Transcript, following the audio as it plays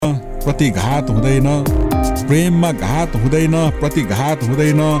प्रतिघात हुँदैन, प्रेममा घात हुँदैन, प्रतिघात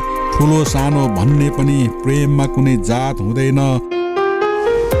हुँदैन, ठुलो सानो भन्ने पनि प्रेममा कुनै जात हुँदैन।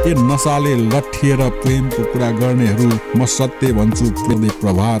 ए नसाले लट्ठिएर प्रेमको कुरा गर्नेहरू, म सत्य भन्छु प्रेमले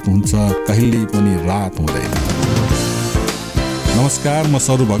प्रभात हुन्छ, कहिल्यै पनि रात हुँदैन। नमस्कार, म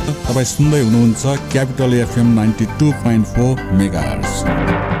सरू भक्त, तपाईँ सुन्दै हुनुहुन्छ क्यापिटल एफएम 92.4 मेगाहर्ज।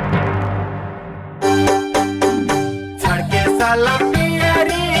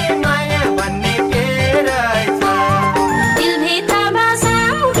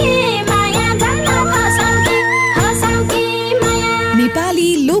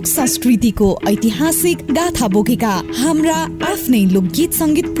 संस्कृतिको ऐतिहासिक गाथा बोकेका हाम्रा आफ्नै लोकगीत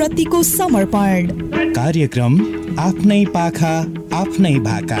सङ्गीत प्रतिको समर्पण कार्यक्रम आफ्नै पाखा आफ्नै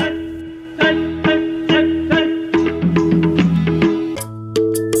भाका।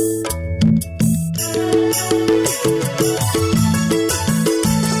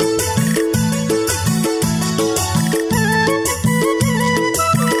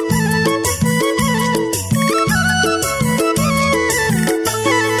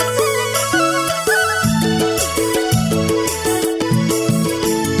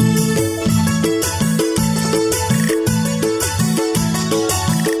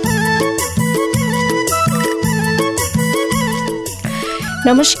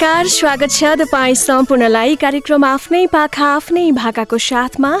 नमस्कार, स्वागत छ तपाईँ सम्पूर्णलाई कार्यक्रम आफ्नै पाखा आफ्नै भाकाको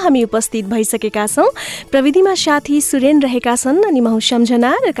साथमा हामी उपस्थित भइसकेका छौँ। प्रविधिमा साथी सुरेन रहेका छन् अनि म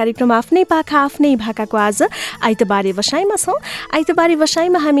सम्झना र कार्यक्रम आफ्नै पाखा आफ्नै भाकाको आज आइतबारे बसाइमा छौँ। आइतबारे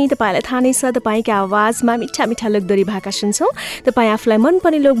बसाइमा हामी तपाईँलाई थाहा नै छ, तपाईँका आवाजमा मिठा मिठा लोकदोरी भाका सुन्छौँ। तपाईँ आफूलाई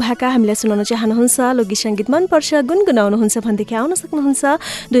मनपर्ने लोक भाका हामीलाई सुनाउन चाहनुहुन्छ, लोकगीत सङ्गीत मनपर्छ, गुनगुनाउनुहुन्छ भनेदेखि आउन सक्नुहुन्छ।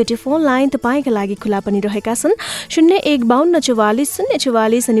 दुईवटै फोन लाइन तपाईँका लागि खुला पनि रहेका छन्। 015244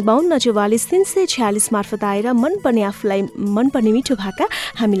 अनि 5244 मार्फत आएर मनपर्ने आफूलाई मनपर्ने मिठो भाका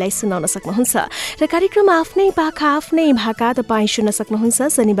हामीलाई सुनाउन सक्नुहुन्छ। र कार्यक्रम आफ्नै पाखा आफ्नै भाका तपाईँ सुन्न सक्नुहुन्छ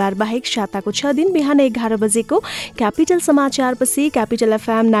शनिबार बाहेक साताको 6 दिन बिहान 11 बजेको क्यापिटल समाचारपछि क्यापिटल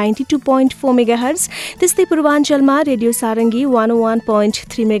एफएम 92.4 मेगाहर्ज, त्यस्तै पूर्वाञ्चलमा रेडियो सारङ्गी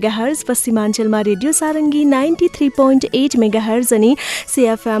 101.3 मेगाहर्ज, पश्चिमाञ्चलमा रेडियो सारङ्गी 93.8 मेगाहर्ज अनि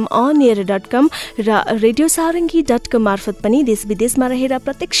cfmonAir.com र रेडियो सारङ्गी.com मार्फत पनि देश विदेशमा रहेर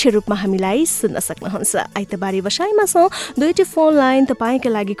प्रत्यक्ष रूपमा हामीलाई सुन्न सक्नुहुन्छ। आइतबारे बसाइमा छौँ, दुईटै फोन लाइन तपाईँका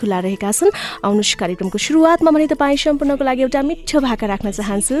लागि खुला रहेका छन्। आउनुहोस् कार्यक्रमको सुरुवातमा भने तपाईँ सम्पूर्णको लागि एउटा मिठो भाका राख्न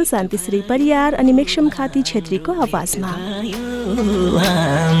चाहन्छु, शान्तिश्री परियार अनि मेक्सम खाती छेत्रीको आवाजमा।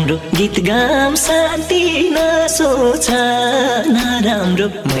 हाम्रो गीत गाम शान्ति नसोच नराम्रो,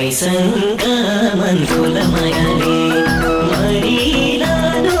 मैसँग मन खोल मायाले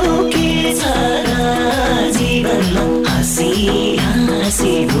मरिलानु के छ जीवनमा,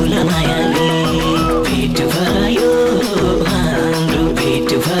 हाँसी भुल मायाले भेट भयो हाम्रो, भेट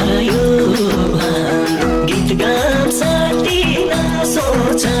भयो हाम्रो गीत गाम साथी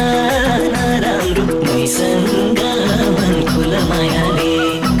नसोच नराम्रो, मैसँग मन खोल मायाले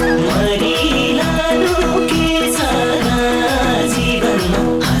मरिलानु के छ जीवनमा,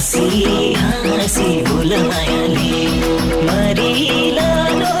 हाँसी भुल मायाले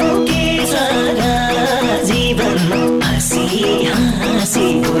मरिलानु के छ जीवनमा, हाँसी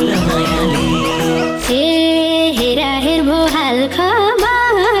भुल मायाले। हेरा हेर भो हाल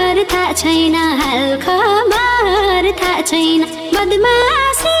खबर थाहा छैन, हाल खबर थाहा छैन,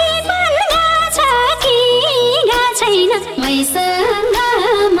 बदमासी पनि छ कि गा छैन, मैसँग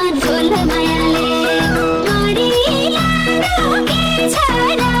मन खोल मायाले मरिलानु के छ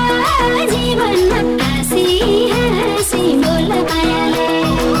जीवनमा, हाँसी बोल मायाले।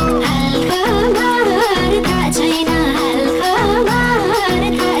 हाल खबर थाहा छैन, हाल खबर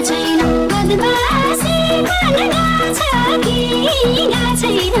थाहा छैन, बदमासी पनि छ कि गा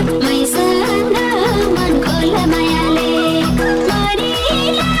छैन, मैसँग मन खोल मायाले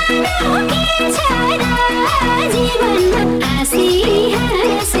मरिलानु के छ जीवनमा, हाँसी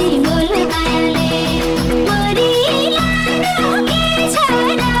बोल मायाले मरिलानु के छ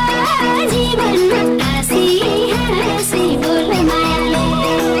जीवनमा, हाँसी बोल मायाले।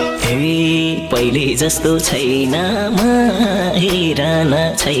 पहिले जस्तो छैन हेरन,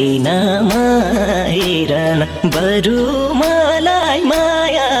 छैन हेरन, बरु मलाई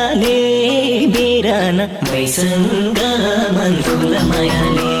मायाले बेरन, मैसँग मन खोल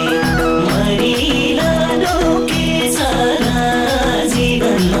मायाले मरिलानु के छ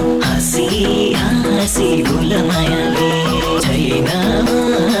जीवनमा, हाँसी भुल मायाले छैन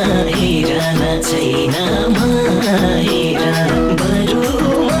हेरन, छैन हेरन, बरु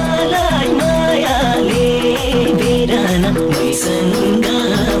मलाई मायाले बेरन, मैसँग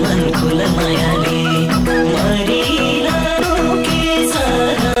मन खोल मायाले मरिलानु के छ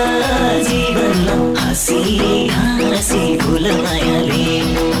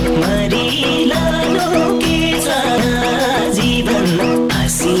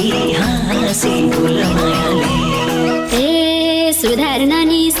सुधार्न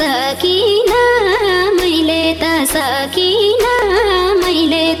नि सकिन मैले त सकिन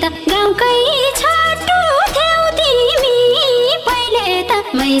मैले त गाउँकै छोटो थियौ तिमी पहिले त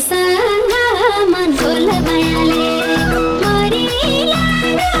मैसँग मन खोल मायाले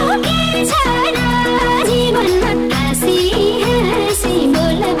मरिलानु के छ र जीवनमा हाँसी हाँसी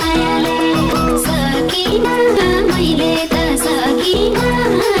बोल मायाले सकिन मैले त सकिन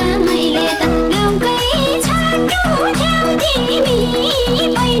मैले त गाउँकै छोटो थियौ तिमी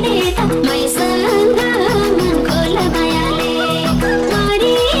पहिले त मैसँग मन खोल मायाले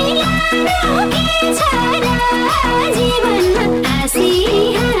मरिलानु के छ र जीवनमा हाँसी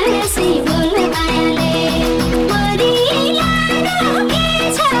हाँसी बोल मायाले मरिलानु के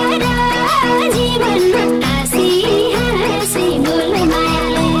छ र जीवनमा हाँसी हाँसी बोल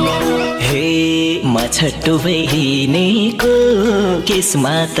मायाले हे म छट्टु भई हिँडेको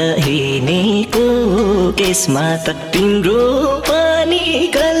केसमा त हिँडेको केसमा त तिम्रो पनि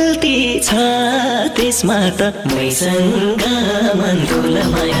गल्ती छ त्यसमा त मैसँग मन खोल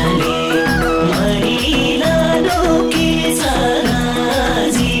मायाले मरिलानु के छ र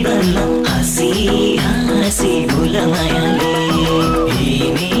जीवनमा हाँसी हाँसी बोल मायाले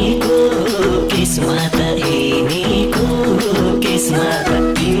हिँडेको केसमा त हिँडेको केसमा त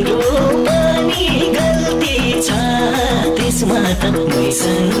तिम्रो पनि गल्ती छ त्यसमा त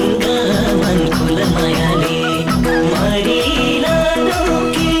मैसँग मन खोल मायाले मरिलानु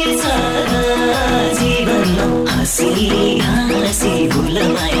के छ र जीवनमा हाँसी हाँसी बोल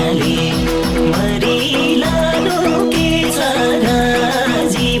मायाले मरिलानु के छ र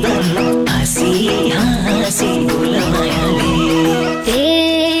जीवनमा हाँसी हाँसी बोल मायाले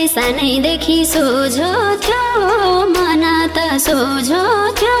सानैदेखि सोझो थियो मन त सोझो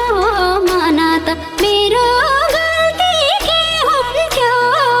थियो मन त मेरो गल्ती के हुन्थ्यो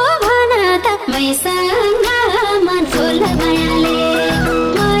भन त मैसँग मन खोल मायाले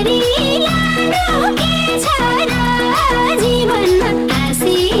मरिलानु के छ र जीवनमा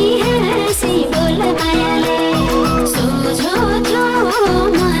हाँसी हाँसी बोल मायाले सोझो थियो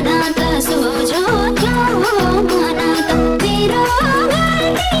मन त सोझो थियो मन त मेरो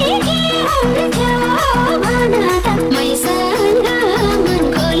गल्ती के हुन्थ्यो भन त मैसँग मन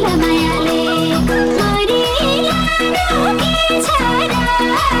खोल मायाले मरिलानु के छ र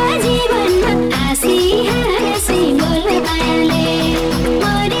जीवनमा हाँसी हाँसी बोल मायाले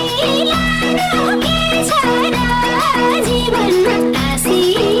मरिलानु के छ र जीवनमा हाँसी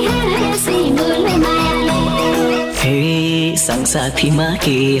हाँसी बोल मायाले हे संसाथीमा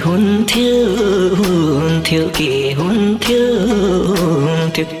के हुन्थ्यो हुन्थ्यो के हुन्थ्यो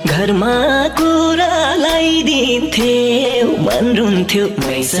हुन्थ्यो घरमा कुरा लगाइदिन्थ्यो मन रुन्थ्यो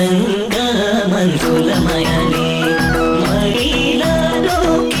मैसँग मन खोल मायाले मरिलानु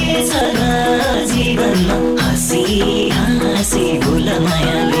के छ र जीवनमा हाँसी हाँसी बोल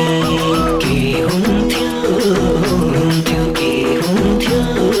मायाले के हुन्थ्यो हुन्थ्यो के हुन्थ्यो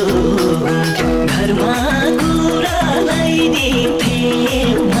हुन्थ्यो घरमा कुरा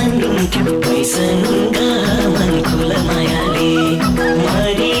लगाइदिन्थ्यो मन रुन्थ्यो मैसँग मन खोल मायाले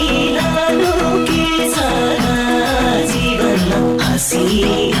मरिलानु के छ र जीवनमा हाँसी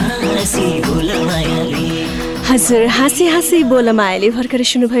हाँसी बोल मायाले हजुर हाँसी हाँसी बोल मायाले भर्खरै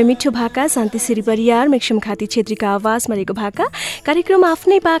सुन्नुभयो मिठो भाका शान्तिश्री परियार मेक्सम खाती छेत्रीका आवाजमा रहेको भाका कार्यक्रम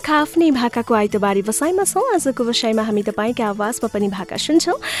आफ्नै पाखा आफ्नै भाकाको आइतबारी बसाइमा छौँ। आजको बसाइमा हामी तपाईँका आवाजमा पनि भाका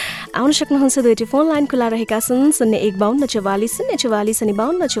सुन्छौँ। आउन सक्नुहुन्छ दुईटी फोन लाइन खुला रहेका छन् 015244 044 अनि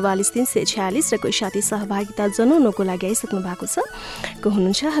 5244 346 र कोही साथी सहभागिता जनाउनको लागि आइसक्नु भएको छ। को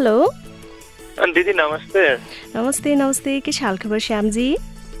हुनुहुन्छ? हेलो दिदी नमस्ते। नमस्ते नमस्ते, के छ हालखबर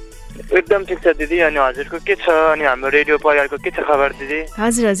श्यामजी? एकदम ठिक छ दिदी। अनि हजुरको के छ? अनि हाम्रो रेडियो परिवारको के छ खबर दिदी?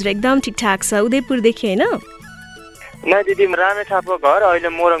 हजुर हजुर एकदम ठिकठाक छ। उदयपुरदेखि होइन? न दिदी रामेछापको घर, अहिले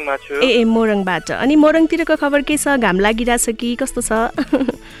मोरङमा छु। ए मोरङबाट। अनि मोरङतिरको खबर के छ? घाम लागिरहेछ कि कस्तो छ?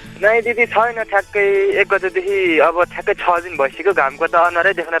 नै दिदी छैन, ठ्याक्कै 1 गतेदेखि अब ठ्याक्कै 6 दिन भइसक्यो। घामको त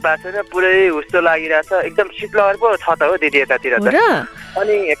अनुहारै देख्न पाएको छैन, पुरै हुस्टो लागिरहेछ। एकदम शीतलहर पो छ त हो दिदी यतातिर त।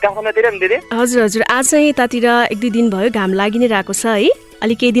 अनि काठमाडौँतिर नि दिदी? हजुर हजुर आज चाहिँ यतातिर 1-2 दिन भयो घाम लागि नै रहेको छ है।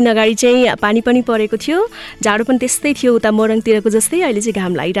 अलि केही दिन अगाडि चाहिँ पानी पनि परेको थियो, जाडो पनि त्यस्तै थियो उता मोरङतिरको जस्तै। अहिले चाहिँ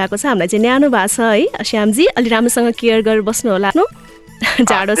घाम लागिरहेको छ। हामीलाई चाहिँ न्यानो भएको छ है श्यामजी, अलि राम्रोसँग केयर गरेर बस्नु होला आफ्नो।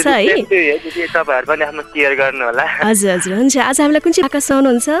 जाडो छ है, तपाईहरु पनि आफ्नो केयर गर्नु होला। हजुर हजुर हुन्छ। आज हामीलाई कुन चाहिँ भाका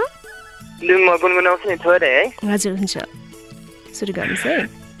सुनाउनुहुन्छ? म गुनगुनाउँछु नि थोरै है। हजुर हुन्छ, सुरु गर्नुहोस् है।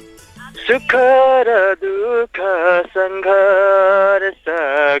 सुख र दुःख सङ्घर्ष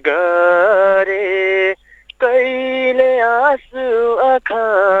गरे, कहिले आँसु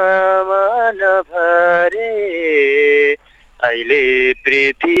आँखामा नभरे, अहिले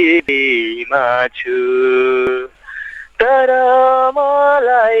पृथ्वीमा छु तर तर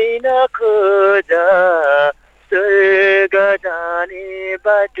मलाई नखोज स्वर्ग जाने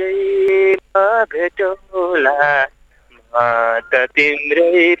बाटैमा भेटौला म त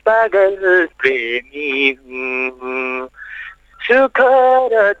तिम्रै पागल प्रेमी हुँ सुख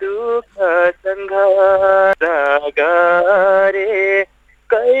र दुःख सङ्घर्ष गरे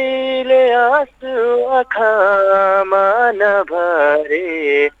कहिले आँसु आँखामा नभरे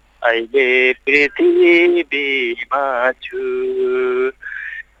अहिले पृथ्वीमा छु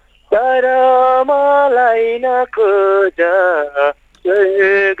तर मलाई नखोज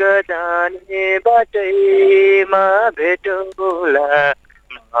स्वर्ग जाने बाटैमा भेटौला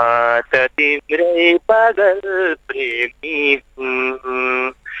म त तिम्रै पागल प्रेमी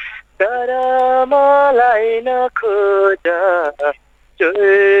हुँ तर मलाई नखोज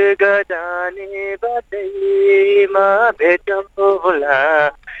स्वर्ग जाने बाटैमा भेटौला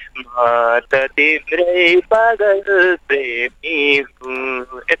म त तिम्रै पागल प्रेमी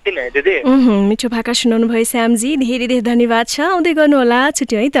हुँ। यति नै दिदी। मिठो भाका सुनाउनु भयो श्यामजी, धेरै धेरै धन्यवाद छ। आउँदै गर्नुहोला,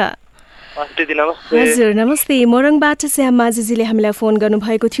 छुट्यो है त। हजुर नमस्ते। मोरङबाट श्याम माझीजीले हामीलाई फोन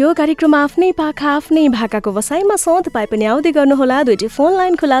गर्नुभएको थियो। कार्यक्रममा आफ्नै पाखा आफ्नै भाकाको वसाइमा छौँ। तपाईँ पनि आउँदै गर्नुहोला। दुईटै फोन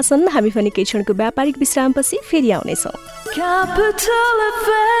लाइन खुला छन्। हामी पनि केही क्षणको व्यापारिक विश्रामपछि फेरि आउनेछौँ। Capital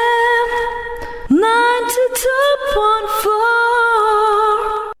FM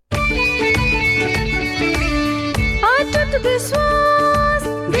 92.4 अटुट विश्वास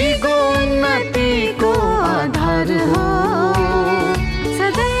दिगो उन्नतिको आधार हो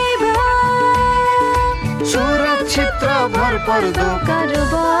सदैव सुरक्षित र भरपर्दो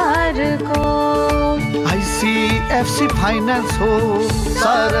कारोबारको आइसिएफसी फाइनान्स हो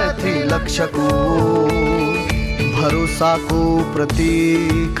सारथी लक्ष्यको भरोसाको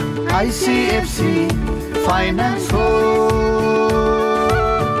प्रतीक आइसिएफसी फाइनान्स हो।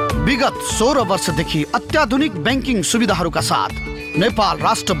 विगत 16 वर्षदेखि अत्याधुनिक ब्याङ्किङ सुविधाहरूका साथ नेपाल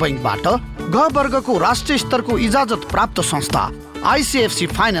राष्ट्र बैङ्कबाट ग वर्गको राष्ट्रिय स्तरको इजाजत प्राप्त संस्था आइसिएफसी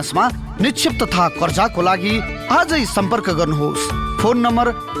फाइनान्समा निक्षेप तथा कर्जाको लागि आजै सम्पर्क गर्नुहोस्। Phone number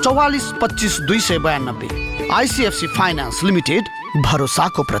 44 25 292। ICFC finance limited,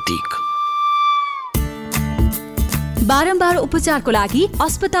 भरोसाको प्रतीक। बारम्बार उपचारको लागि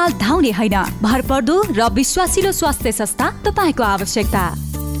अस्पताल धाउने होइन, भरपर्दो र विश्वासिलो स्वास्थ्य संस्था तपाईँको आवश्यकता।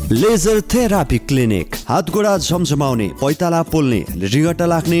 Laser therapy clinic. हात गोडा झमझमाउने, पैताला पोल्ने, रिगटा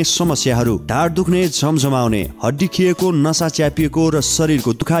लाग्ने समस्याहरू, ढाड दुख्ने, झमझमाउने, हड्डी खिएको, नसा च्यापिएको र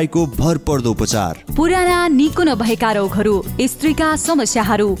शरीरको दुखाइको भरपर्दो उपचार। पुराना निको नभएका रोगहरू, स्त्रीका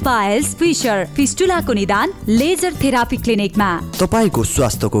समस्याहरू, पाइल्स, फिशर, फिस्टुलाको निदान लेजर थेरापी क्लिनिकमा। तपाईँको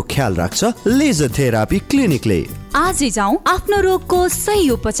स्वास्थ्यको ख्याल राख्छ लेजर थेरापी क्लिनिकले। आजै जाउँ, आफ्नो रोगको सही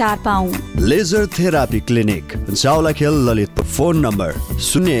उपचार पाऊ। Laser therapy clinic, Jawalakhel, Lalitpur. Phone number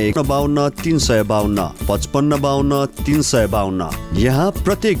 0152 352 5552 352। यहाँ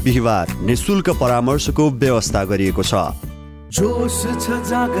प्रत्येक बिहीबार निशुल्क परामर्शको व्यवस्था गरिएको छ। जोश छ,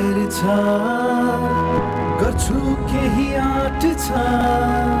 जागर छ, गर्छु केही आँट छ,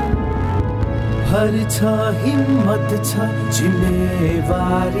 भर छ, हिम्मत छ,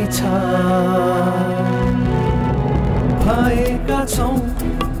 जिम्मेवारी छ, भएका छौँ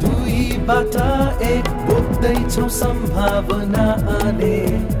दुईबाट एक, बोक्दैछौँ सम्भावना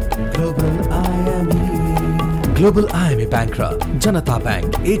अनेक। ग्लोबल आइएमए ब्याङ्क र जनता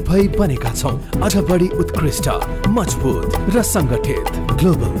ब्याङ्क एक भई बनेका छौँ अझ बढी उत्कृष्ट, मजबुत र सङ्गठित।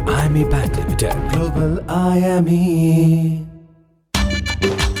 Global IMA bank limited. Global IMA.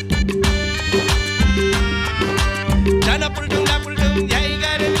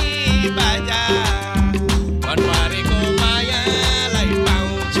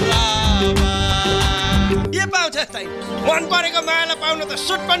 मन परेको माला पाउन त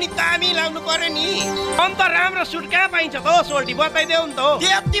सुट पनि दामी लाउनु पर्यो नि। अन्त राम्रो सुट कहाँ पाइन्छ त सोल्टी, बताइदेऊ नि त।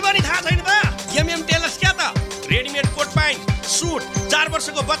 यति पनि थाहा छैन त? एमएम टेलर्स क्या त? रेडिमेड कोट प्यान्ट, सुट, 4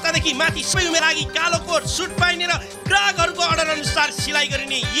 वर्षको बच्चादेखि माथि सबै उमेर लागि कालो कोट, सुट पाइने र ग्राहकहरूको अर्डर अनुसार सिलाइ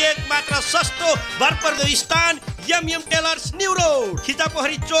गरिने एक मात्र सस्तो भरपर्दो स्थान MM tailors, new road,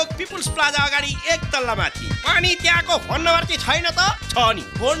 Khichapokhari चोक, पिपुल्स प्लाजा अगाडि 1 तल्ला माथि। अनि त्यहाँको फोन नम्बर चाहिँ छैन त? छ नि।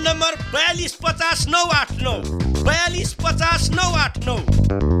 Phone number 42 50 989 42 50 989।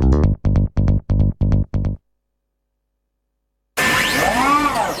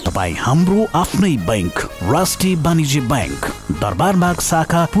 तपाईँ हाम्रो आफ्नै बैंक राष्ट्रिय वाणिज्य बैंक दरबारबाग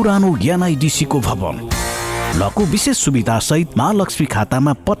शाखा पुरानो एनआइडिसी को भवन लको विशेष सुविधा सहित महालक्ष्मी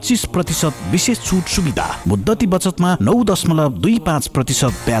खातामा 25% विशेष छुट सुविधा, मुद्दती बचतमा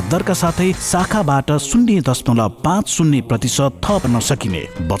 9.25% ब्याज दरका साथै शाखाबाट 0.50% थप्न सकिने,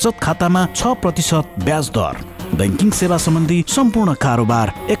 बचत खातामा 6% ब्याज दर, बैंकिङ सेवा सम्बन्धी सम्पूर्ण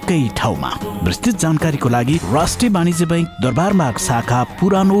कारोबार एकै ठाउँमा। विस्तृत जानकारीको लागि राष्ट्रिय वाणिज्य बैंक दरबारबाग शाखा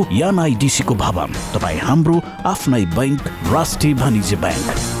पुरानो एनआइडिसी को भवन। तपाईँ हाम्रो आफ्नै बैंक राष्ट्रिय वाणिज्य बैंक।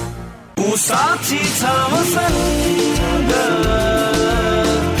 एक साथी छ मसँग,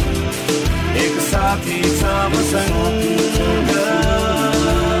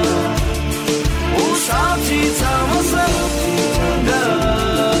 ओ साथी छ मसँग,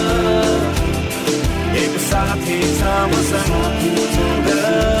 एक साथी छ मसँग।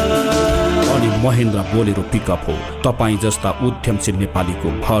 अनि महेन्द्र बोलेरो पिकअप हो तपाईँ जस्ता उद्यमशील नेपालीको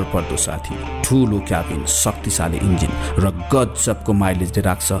भर पर्दो साथी। ठुलो क्याबिन, शक्तिशाली इन्जिन र गजबको माइलेजले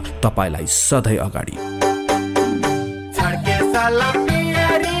राख्छ तपाईँलाई सधैँ अगाडि।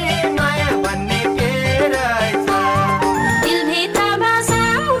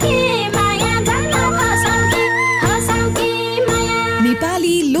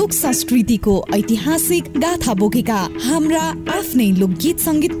 संस्कृतिको ऐतिहासिक गाथा बोकेका हाम्रा आफ्नै लोकगीत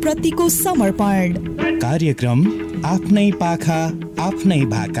संगीत प्रतिको समर्पण। कार्यक्रम आफ्नै पाखा आफ्नै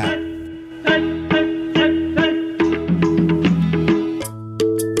भाका।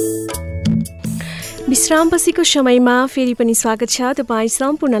 विश्रामपछिको समयमा फेरि पनि स्वागत छ तपाईँ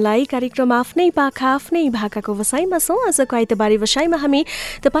सम्पूर्णलाई। कार्यक्रम आफ्नै पाखा आफ्नै भाकाको वसाइमा छौँ। आजको आइतबारे वसाइमा हामी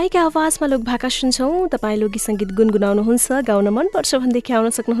तपाईँको आवाजमा लोक भाका सुन्छौँ। तपाईँ लोकगीत सङ्गीत गुनगुनाउनुहुन्छ, गाउन मनपर्छ भनेदेखि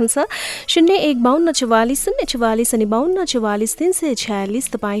आउन सक्नुहुन्छ। 015244 अनि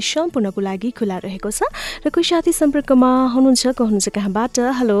 5244 तपाईँ सम्पूर्णको लागि खुला रहेको छ। र कोही साथी सम्पर्कमा हुनुहुन्छ, को हुनुहुन्छ,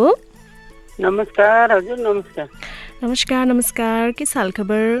 कहाँबाट? हेलो, नमस्कार। हजुर नमस्कार। नमस्कार नमस्कार। के हाल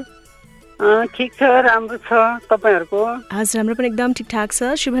खबर? ठिक छ, राम्रो छ। तपाईहरुको? हजुर, हाम्रो पनि एकदम ठिकठाक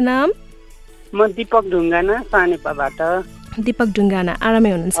छ। शुभ नाम? म दीपक ढुङ्गाना, सानेपाबाट। दीपक ढुङ्गाना,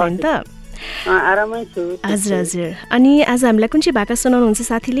 आरामै हुनुहुन्छ नि त? आरामै छु। हजुर हजुर। अनि आज हामीलाई कुन चाहिँ भाका सुनाउनुहुन्छ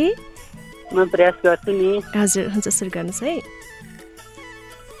साथीले? म प्रयास गर्छु नि। हजुर, हुन्छ, सुरु गर्नुहोस् है।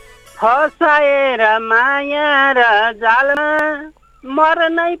 फसाएर माया र जालमा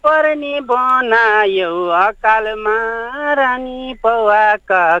मर्नै पर्ने बनायो अकालमा, रानी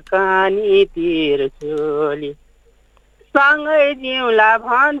पौवाका कानी तिर्छोली, सँगै जिउला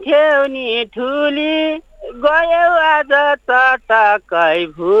भन्थ्यौ नि ठुली, गयो आज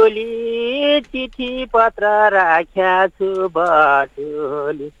चटकै भुली, चिठी पत्र राख्या छु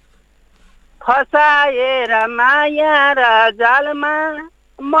बटुली। फसाएर माया र जालमा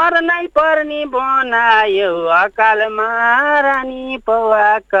मर्नै पर्ने बनायो अकालमा, रानी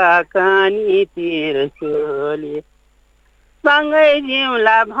पौवाका कानी तिर्छोली, सँगै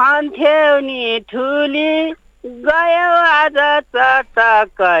जिउला भन्थ्यौ नि ठुली, गयो आज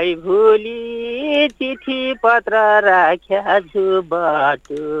चटकै भुली, चिठी पत्र राख्या छु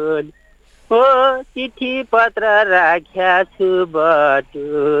बटुली, हो चिठी पत्र राख्या छु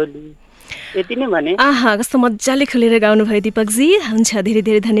बटुली। यति नै भने। आहा, कस्तो मजाले खुलेर गाउनुभयो दिपकजी। हुन्छ, धेरै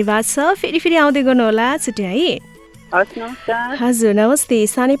धेरै धन्यवाद छ। फेरि आउँदै गर्नु होला, छुट्टी है। हजुर, नमस्ते।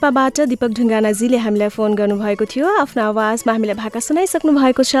 सानेपाबाट दीपक ढुङ्गानाजीले हामीलाई फोन गर्नुभएको थियो। आफ्नो आवाजमा हामीलाई भाका सुनाइसक्नु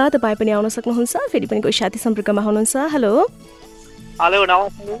भएको छ। तपाईँ पनि आउन सक्नुहुन्छ। फेरि पनि कोही साथी सम्पर्कमा हुनुहुन्छ। हेलो, हेलो,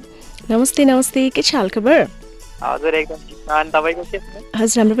 नमस्ते। नमस्ते नमस्ते। के छ हाल खबर? हजुर, एकदम ठिक छ। अनि तपाईको के छ?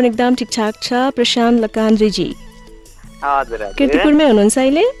 हजुर, हाम्रो पनि एकदम ठिकठाक छ। प्रशान्त लकान्द्रीजी। हजुर, कीर्तिपुरमै हुनुहुन्छ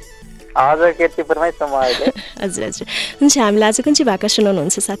अहिले? हजुर, कीर्तिपुरमै छु म अहिले। हजुर हजुर। हुन्छ, हामीलाई आज कुन चाहिँ भाका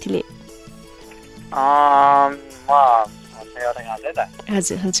सुनाउनुहुन्छ साथीले?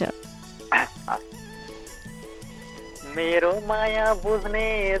 हजुर, हुन्छ। मेरो माया बुझ्ने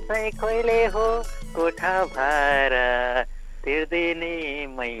चाहिँ कहिले हो, कोठा भाडा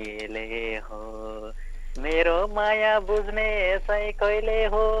तिर्दिने मैले हो। मेरो माया बुझ्ने चाहिँ कहिले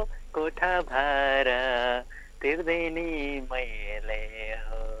हो, कोठा भाडा तिर्दिने मैले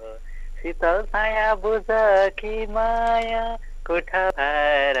हो। शीतल छाया बुझ कि माया, कोठा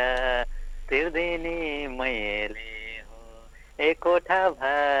भाडा तिर्दिने मैले हो। ए कोठा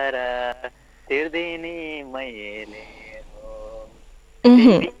भाडा तिर्दिने मैले हो।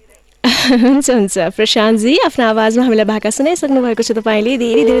 हुन्छ हुन्छ प्रशान्तजी, आफ्नो आवाजमा हामीलाई भाका सुनाइसक्नु भएको छ। तपाईँले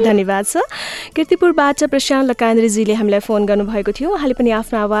धेरै धेरै धन्यवाद छ। कीर्तिपुरबाट प्रशान्त लकान्द्रीजीले हामीलाई फोन गर्नुभएको थियो। उहाँले पनि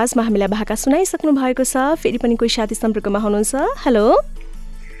आफ्नो आवाजमा हामीलाई भाका सुनाइसक्नु भएको छ। फेरि पनि कोही साथी सम्पर्कमा हुनुहुन्छ। हेलो,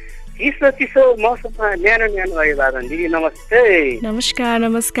 चिसो चिसो मौसममा न्यानो न्यानो भयो बादन दिदी, नमस्ते। नमस्कार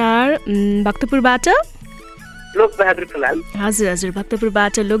नमस्कार। भक्तपुरबाट लोक बहादुर खलाल। हजुर हजुर,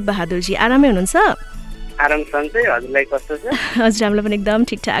 भक्तपुरबाट लोक बहादुरजी, आरामै हुनुहुन्छ? आराम सन्चै। हजुरलाई कस्तो छ? हजुर, हामीलाई पनि एकदम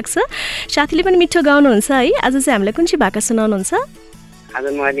ठिकठाक छ। साथीले पनि मिठो गाउनुहुन्छ है। आज चाहिँ हामीलाई कुन चाहिँ भाका सुनाउनुहुन्छ? आज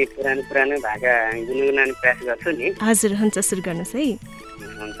म अलि पुरानो भाका गुनगुनाउने प्रयास गर्छु नि। हजुर, हुन्छ, सुरु गर्नुहोस् है।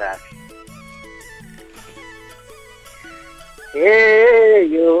 हुन्छ। ए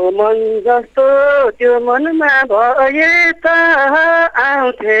यो मन जस्तो त्यो मनमा भए त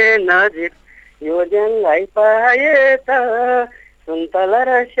आउँथे नजिक यो ज्यानलाई पाए त सुन्तला र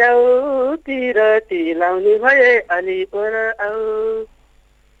स्याउतिर तिलाउने भए अलि पर आऊ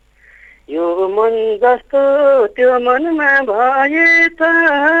यो मन जस्तो त्यो मनमा भए त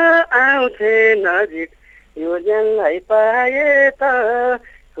आउँथे नजिक यो ज्यानलाई पाए त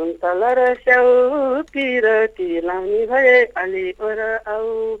सुन्तला र स्याउतिर तिलाउने भए अलि पर आऊ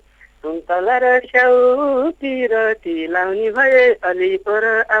सुन्तला र स्याउतिर तिलाउने भए अलि पर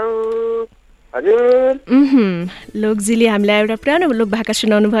आऊ हजुर लोकजीले हामीलाई एउटा पुरानो लोक भाका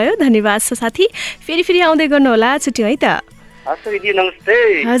सुनाउनु भयो धन्यवाद छ साथी फेरि आउँदै गर्नुहोला छुट्यो है त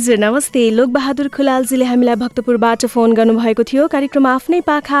हजुर नमस्ते लोकबहादुर खुलालजीले हामीलाई भक्तपुरबाट फोन गर्नुभएको थियो कार्यक्रम आफ्नै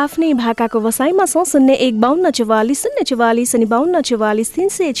पाखा आफ्नै भाकाको वसाइमा छौँ 0152440044 अनि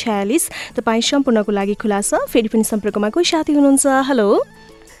 5244 तपाईँ सम्पूर्णको लागि खुला छ फेरि पनि सम्पर्कमा कोही साथी हुनुहुन्छ हेलो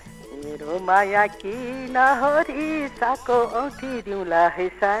मेरो माया किन हरिसाको औँठी दिउँला है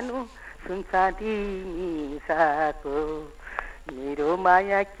सानो सुनसादी मिसाको मेरो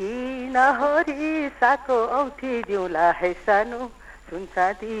माया किन हरिसाको औँठी दिउँला है सानो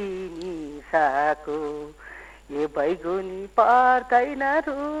सुनसादी मिसाको ए बैगुनी पर्दैन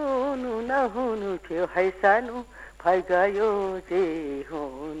रुनु नहुनु थियो है सानो भइगयो जे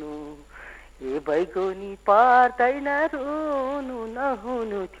हुनु ए बैगुनी पर्दैन रुनु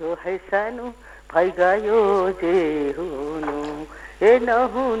नहुनु थियो है सानो भइगयो जे हुनु ए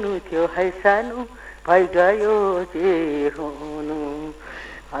नहुनु थियो है सानो भइगयो जे हुनु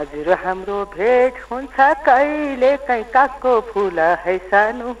हजुर हाम्रो भेट हुन्छ कहिले काहीँ कागको फुल है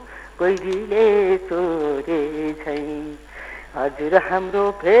सानो कोइलीले चोरे झैँ हजुर हाम्रो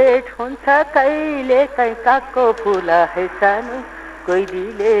भेट हुन्छ कहिले काहीँ कागको फुल है सानो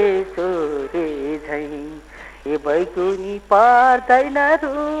कोइलीले चोरे झैँ ए बैगुनी पर्दैन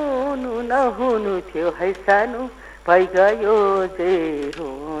रुनु नहुनु थियो है सानो भइगयो जे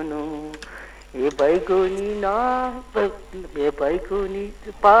हुनु ए बैगुनी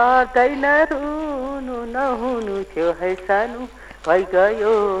पर्दैन रुनु नहुनु थियो है सानो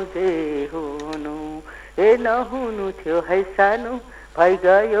भइगयो जे हुनु ए नहुनु थियो है सानो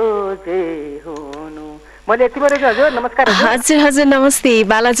भइगयो जे हुनु मैले यति बोलेको हजुर नमस्कार हजुर नमस्ते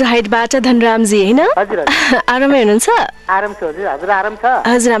बालाजु हाइटबाट धनरामजी हैन हजुर आरामै हुनुहुन्छ आराम छ हजुर आराम छ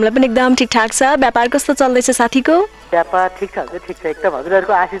हजुर हामीलाई पनि एकदम ठिकठाक छ व्यापार कस्तो चल्दैछ साथीको व्यापार ठिक छ हजुर ठिक छ एकदम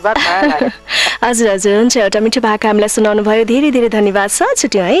हजुरहरुको आशीर्वाद हजुर हुन्छ एउटा मिठो भाका हामीलाई सुनाउनु भयो धेरै धन्यवाद छ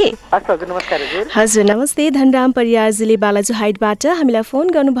छुट्यो है हजुर नमस्कार हजुर नमस्ते धनराम परियारजीले बालाजु हाइटबाट हामीलाई फोन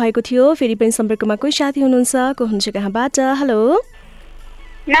गर्नु भएको थियो फेरि पनि सम्पर्कमा कोही साथी हुनुहुन्छ को हुनुहुन्छ कहाँबाट हेलो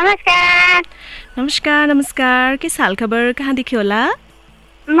नमस्कार के हाल खबर कहाँदेखि होला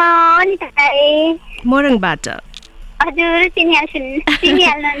म अनिता मोरङबाट हजुर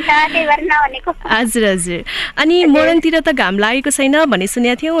चिनिहाल्नुहुन्छ त्यही भएर नभनेको हजुर अनि मोरङतिर त घाम लागेको छैन भन्ने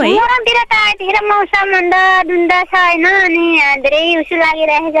सुनेको थियौँ है मोरङतिर त यतिखेर मौसम धुन्द छ होइन अनि धेरै उसो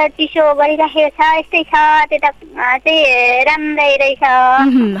लागिरहेको छ चिसो गरिराखेको छ यस्तै छ त्यता चाहिँ राम्रै रहेछ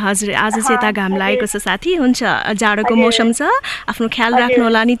हजुर आज चाहिँ यता घाम लागेको छ साथी हुन्छ जाडोको मौसम छ आफ्नो ख्याल राख्नु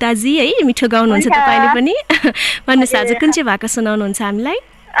होला अनिताजी है मिठो गाउनुहुन्छ तपाईँले पनि भन्नुहोस् आज कुन चाहिँ भाका सुनाउनुहुन्छ हामीलाई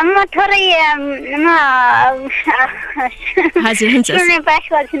म थोरै हजुर हुन्छ सुन्ने पास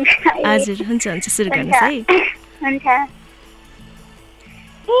गर्छु हजुर हुन्छ सुरु गर्नुहोस् है हुन्छ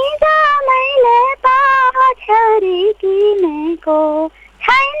हिजो मैले पछाडि किनेको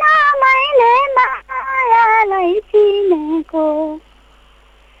छैन मैले मायालाई चिनेको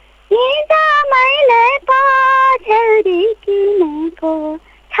हिजो मैले पछाडि किनेको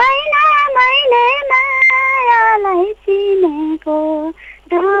छैन मैले मायालाई चिनेको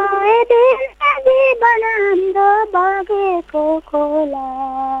दुई दिन जीवन हाम्रो बगेको खोला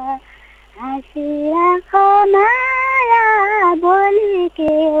हाँसिराख माया बोली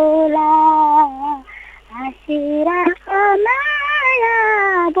के होला हाँसिराख माया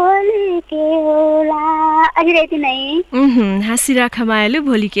बोली के होला अझै यति नै हाँसिराख मायालु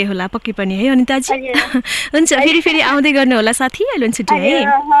भोलि के होला पक्कै पनि है अनिताजी हुन्छ फेरि आउँदै गर्नु होला साथी अहिले छुट्टी है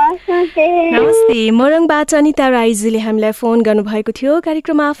नमस्ते मोरङबाट अनिता राईजीले हामीलाई फोन गर्नुभएको थियो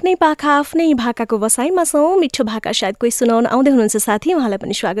कार्यक्रम आफ्नै पाखा आफ्नै भाकाको वसाइमा छौँ मिठो भाका सायद कोही सुनाउन आउँदै हुनुहुन्छ साथी उहाँलाई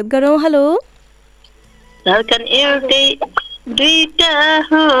पनि स्वागत गरौँ हेलो धड्कन एउटै दुईटा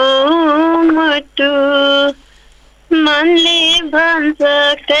हो मुटु मनले भन्छ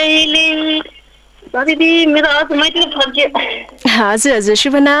कहिले दिदी मेरो अर्को मैत्री फर्के हजुर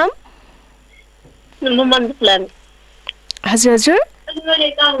शुभ नाम हजुर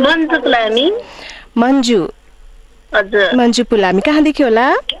मन्जु पुलामी कहाँदेखि होला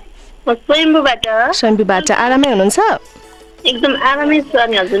स्वयम्भूबाट आरामै हुनुहुन्छ एकदम आरामै छु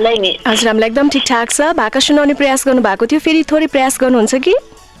अनि हजुरलाई नि? हजुर हामीलाई एकदम ठिकठाक छ। भाका सुनाउने प्रयास गर्नु भएको थियो, फेरि थोरै प्रयास गर्नुहुन्छ कि?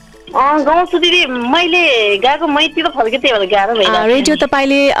 गाउँछु दिदी, मैले गाएको मैतिर फर्के त्यही भएर गाह्रो भइरहेको छ। रेडियो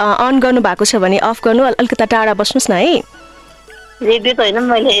तपाईँले अन गर्नु भएको छ भने अफ गर्नु, अलिकति टाढा बस्नुहोस् न है। रेडियो त होइन,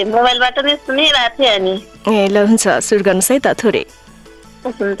 मैले मोबाइलबाट नै सुनिरहेको थिएँ अनि। ए ल हुन्छ, सुरु गर्नुहोस् है त थोरै।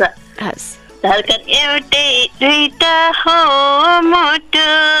 हुन्छ। हस्। धड्कन एउटै दुईटा हो मोटो,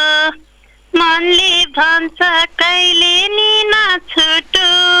 मनले भन्छ कहिले नि नछुटो,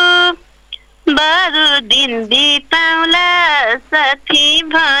 बरु दिन बिताउला साथी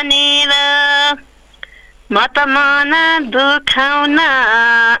भनेर, म त मन दुखाउन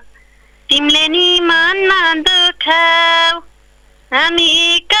तिमीले नि मन दुखाऊ, हामी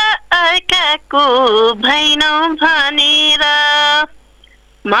एका अर्काको भैनौ भनेर,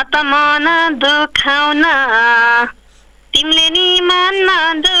 म त मन दुखाउन तिमीले नि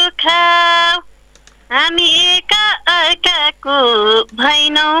मन दुखाऊ, हामी एका अर्काको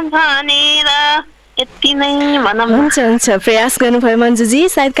भैनौ भनेर। यति नै भनौँ। हुन्छ हुन्छ, प्रयास गर्नुभयो मन्जुजी।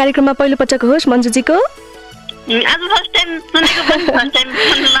 सायद कार्यक्रममा पहिलो पटक होस् मन्जुजीको? आज फर्स्ट टाइम सुनेको पनि, फर्स्ट टाइम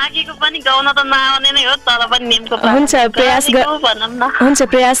लागेको पनि, गाउन त नआउने नै हो तर पनि नियमको हुन्छ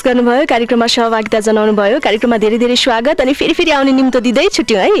प्रयास गर्नुभयो, कार्यक्रममा सहभागिता जनाउनु भयो, कार्यक्रममा धेरै धेरै स्वागत अनि फेरि फेरि आउने निम्तो दिँदै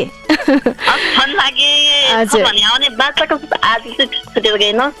छुट्यौँ है।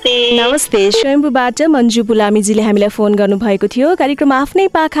 नमस्ते, स्वयम्भूबाट मन्जु बुलामीजीले हामीलाई फोन गर्नुभएको थियो। कार्यक्रममा आफ्नै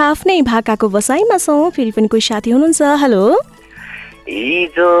पाखा आफ्नै भाकाको बसाइमा छौँ। फेरि पनि कोही साथी हुनुहुन्छ। हेलो।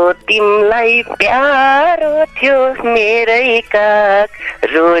 हिजो तिमलाई प्यारो थियो मेरै काग,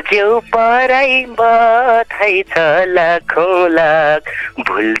 रोज्यौ पराई बधाई छ लाखौँ लाख,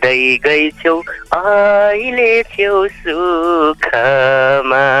 भुल्दै गइछौ अहिले छेउ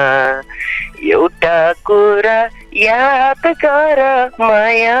सुखमा, एउटा कुरा याद गर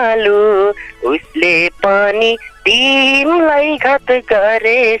मायालु, उसले पनि तिमलाई घात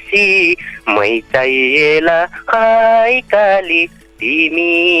गरेसी, मै चाहिएला हाय काली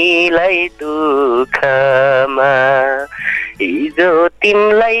तिमीलाई दुःखमा, हिजो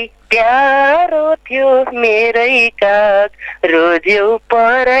तिमलाई प्यारो थियो मेरै काग, रोज्यौ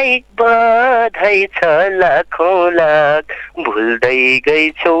पराई बधाई छ लाखौँ लाख, भुल्दै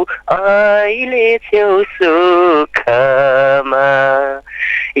गइछौ अहिले छेउ सुखमा,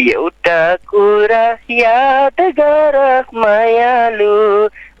 एउटा कुरा याद गर मायालु,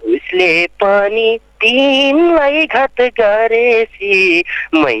 उसले पनि तिमलाई घात गरेसी,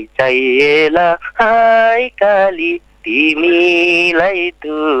 मै चाहिएला हाय काली तिमीलाई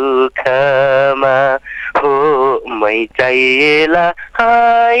दुःखमा, हो मै चाहिएला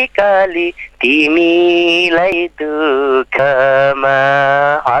हाय काली तिमीलाई दुःखमा।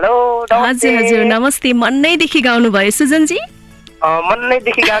 हेलो। हजुर हजुर नमस्ते, मनैदेखि गाउनु भयो सुजनजी?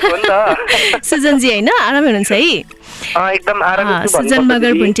 मनैदेखि गाएको हो नि त। सुजनजी होइन, आरामै हुनुहुन्छ है? एकदम आरामै छु। सुजन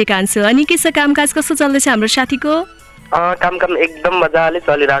मगर भुन्टे कान्छु। अनि के छ, कामकाज कस्तो चल्दैछ हाम्रो साथीको? काम एकदम मजाले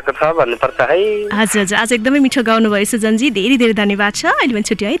चलिरहेको छ भन्नुपर्छ है। हजुर हजुर, आज एकदमै मिठो गाउनु भयो सुजनजी, धेरै धेरै धन्यवाद छ। अहिले पनि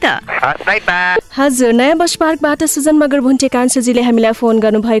छुट्यो है त। हजुर, नयाँ बस पार्कबाट सुजन मगर भुन्टे कान्छुजीले हामीलाई फोन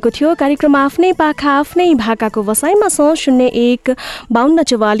गर्नुभएको थियो। कार्यक्रममा आफ्नै पाखा आफ्नै भाकाको बसाइमा छौँ। 01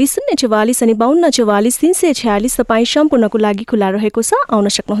 5244 044 अनि 5244 346 तपाईँ सम्पूर्णको लागि खुला रहेको छ।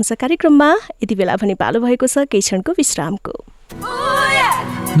 आउन सक्नुहुन्छ कार्यक्रममा। यति बेला भने पालो भएको छ केही क्षणको विश्रामको।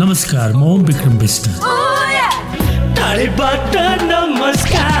 नमस्कार, म विक्रम विष्ट। टाढेबाट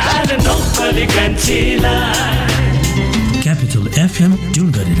नमस्कार नौकरी कान्छीलाई, क्यापिटल एफएम ट्युन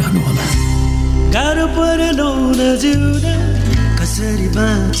गरिरहनु होला। गाह्रो पर्नु नजिउन कसरी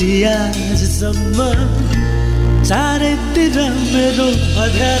बाँची आजसम्म, चारैतिर मेरो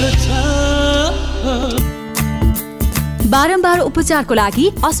अँध्यारो छ। बारम्बार उपचारको लागि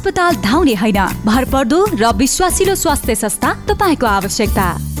अस्पताल धाउने होइन, भरपर्दो र विश्वासिलो स्वास्थ्य संस्था तपाईँको आवश्यकता।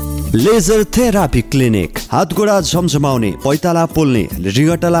 लेजर थेरापी क्लिनिक, हात गोडा झमझमाउने, पैताला पोल्ने,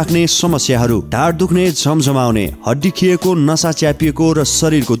 रिगटा लाग्ने समस्याहरू, ढाड दुख्ने, झमझमाउने, हड्डी खिएको, नसा च्यापिएको र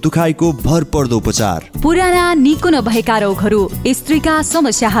शरीरको दुखाइको भरपर्दो उपचार। पुराना निको नभएका रोगहरू, स्त्रीका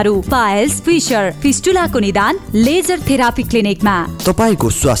समस्याहरू, पाइल्स, फिशर, फिस्टुलाको निदान लेजर थेरापी क्लिनिकमा। तपाईको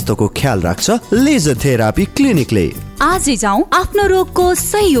स्वास्थ्यको ख्याल राख्छ लेजर थेरापी क्लिनिकले। आजै जाउँ, आफ्नो रोगको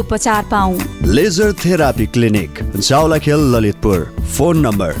सही उपचार पाऊ। Laser therapy clinic, Jawalakhel, Lalitpur. Phone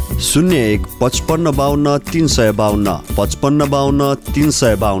number 01 55 52 352 55 52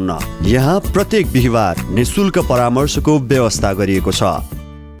 352। यहाँ प्रत्येक बिहिबार निशुल्क परामर्शको व्यवस्था गरिएको छ।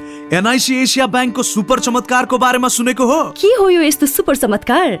 एनआईसी एशिया बैंकको सुपर चमत्कारको बारेमा सुनेको हो? के हो यो यस्तो सुपर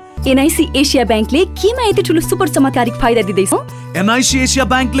चमत्कार? एनआईसी एशिया बैंकले केमा यति ठुलो सुपर चमत्कारिक फाइदा दिँदैछ? एनआईसी एशिया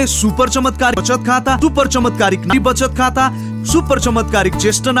बैंकले सुपर चमत्कारिक बचत खाता, सुपर चमत्कारिक बचत खाता, सुपर चमत्कारिक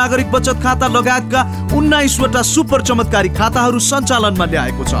ज्येष्ठ नागरिक बचत खाता लगायतका 19 वटा सुपर चमत्कारिक खाताहरू सञ्चालनमा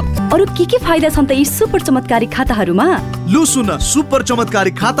ल्याएको छ। अरु के फाइदा छन् त यी सुपर चमत्कारिक खाताहरूमा? लु सुन सुपर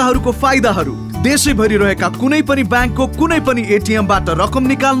चमत्कारिक खाताहरूको फाइदाहरू। देशैभरि रहेका कुनै पनि ब्याङ्कको कुनै पनि एटिएमबाट रकम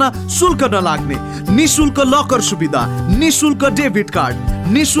निकाल्न शुल्क नलाग्ने, निशुल्क लकर सुविधा, निशुल्क डेबिट कार्ड,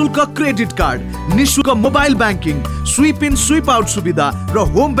 निशुल्क क्रेडिट कार्ड, निशुल्क mobile banking, swipe in swipe out सुविधा र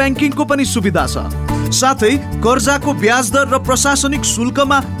होम ब्याङ्किङको पनि सुविधा छ। साथै कर्जाको ब्याज दर र प्रशासनिक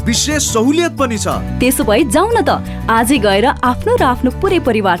शुल्कमा विशेष सहुलियत पनि छ। त्यसो भए जाउँ न त आजै गएर आफ्नो र आफ्नो पुरै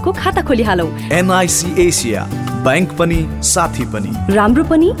परिवारको खाता खोलिहालौँ। एनआईसी एशिया बैंक पनि साथी पनि, राम्रो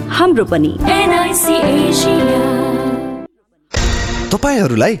पनि हाम्रो पनि। NIC Asia.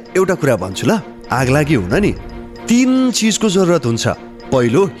 तपाईहरुलाई एउटा कुरा भन्छु ल, आगलागी हुन नि 3 चीजको जरुरत हुन्छ।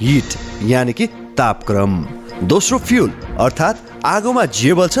 पहिलो हिट यानी कि तापक्रम, दोस्रो फ्युल अर्थात् आगोमा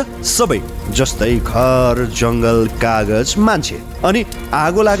जे बल्छ सबै, जस्तै घर, जंगल, कागज, मान्छे। अनि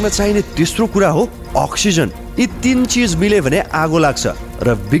आगो लाग्न चाहिने तेस्रो कुरा हो अक्सिजन। यी 3 चीज मिले भने आगो लाग्छ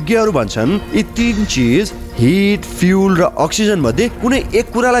र विज्ञहरू भन्छन् यी 3 चीज हिट, फ्युल र अक्सिजन मध्ये कुनै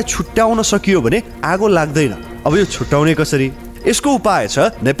एक कुरालाई छुट्याउन सकियो भने आगो लाग्दैन। अब यो छुट्याउने कसरी? यसको उपाय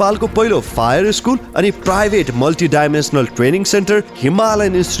छ नेपालको पहिलो फायर स्कुल अनि private multi dimensional training centre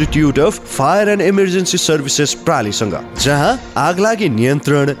Himalayan institute of fire and emergency services प्रालीसँग, जहाँ आगलागी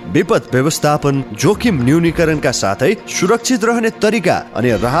नियन्त्रण, विपद व्यवस्थापन, जोखिम न्यूनीकरणका साथै सुरक्षित रहने तरिका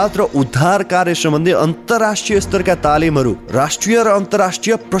अनि राहत र उद्धार कार्य सम्बन्धी अन्तर्राष्ट्रिय स्तरका तालिमहरू राष्ट्रिय र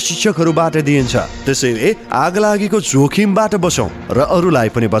अन्तर्राष्ट्रिय प्रशिक्षकहरूबाट दिइन्छ। त्यसैले आगलागीको जोखिमबाट बचौं र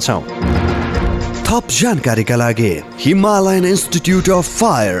अरूलाई पनि बचाउँ। थप जानकारीका लागि Himalayan institute of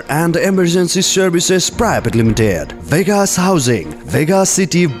fire and emergency services private limited, Vegas housing, Vegas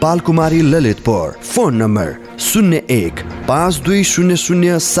city, Balkumari, Lalitpur. Phone number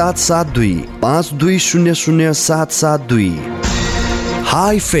 01-5200-772 5200-772।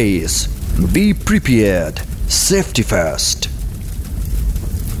 High face, be prepared, safety first.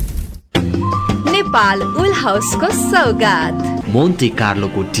 Nepal wool हाउसको सौगात मोन्टे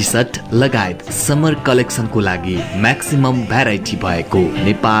कार्लोको टी सर्ट लगायत समर कलेक्सनको लागि म्याक्सिमम भेराइटी भएको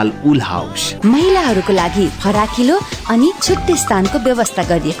नेपाल उल हाउस। महिलाहरूको लागि फराकिलो अनि छुट्टै स्थानको व्यवस्था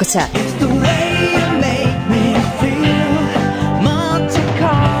गरिएको छ।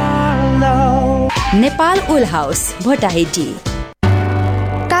 नेपाल उल हाउस, भोटाहेटी।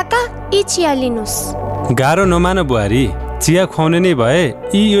 काका यी चिया लिनुस्। गाह्रो नमान बुहारी, चिया खुवाउने नै भए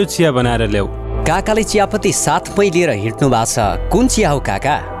यो चिया बनाएर ल्याऊ। काकाले चियापत्ती साथमै लिएर हिँड्नु भएको छ। कुन चिया हो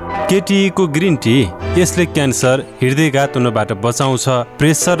काका? केटीको ग्रिन टी। यसले क्यान्सर, हृदयघात हुनबाट बचाउँछ,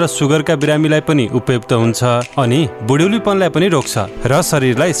 प्रेसर र सुगरका बिरामीलाई पनि उपयुक्त हुन्छ अनि बुढ्यौलीपनलाई पनि रोक्छ र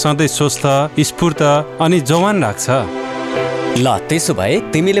शरीरलाई सधैँ स्वस्थ, स्फूर्त अनि जवान राख्छ। ल त्यसो भए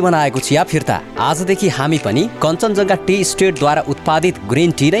तिमीले बनाएको चिया फिर्ता। आजदेखि हामी पनि कञ्चनजङ्घा टी स्टेटद्वारा उत्पादित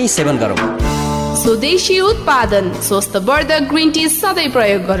ग्रिन टी नै सेवन गरौँ। स्वदेशी उत्पादन, स्वस्थवर्धक ग्रिन टी सधैँ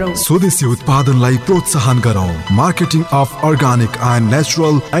प्रयोग गरौँ। स्वदेशी उत्पादनलाई प्रोत्साहन गरौँ। Marketing of organic and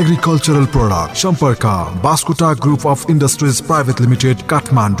natural agricultural product. सम्पर्क Baskota group of industries private limited,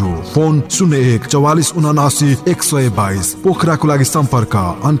 Kathmandu. Phone 01-44-79-122। पोखराको लागि सम्पर्क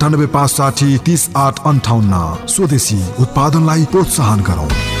 98-560-30-858। स्वदेशी उत्पादनलाई प्रोत्साहन गरौँ।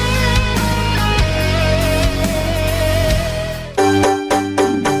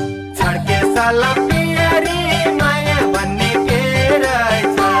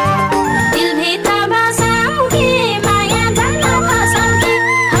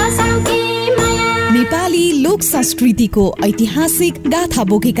 संस्कृतिको ऐतिहासिक गाथा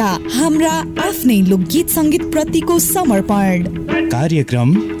बोकेका हाम्रा आफ्नै लोकगीत संगीत प्रतिको समर्पण। कार्यक्रम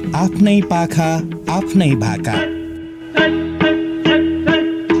आफ्नै पाखा आफ्नै भाका।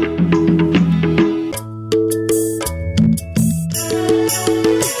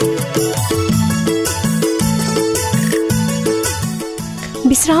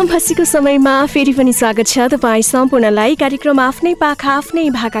 विश्राम बसीको समयमा फेरि पनि स्वागत छ तपाईँ सम्पूर्णलाई। कार्यक्रम आफ्नै पाखा आफ्नै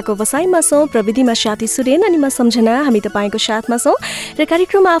भाकाको बसाइमा छौँ। प्रविधिमा साथी सुरेन अनि म सम्झना, हामी तपाईँको साथमा छौँ र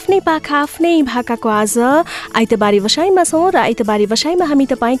कार्यक्रम आफ्नै पाखा आफ्नै भाकाको आज आइतबारी बसाइमा छौँ र आइतबारी बसाइमा हामी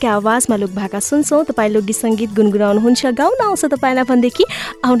तपाईँकै आवाजमा लोक भाका सुन्छौँ। तपाईँ लोकगीत सङ्गीत गुनगुनाउनुहुन्छ, गाउन आउँछ तपाईँलाई भनेदेखि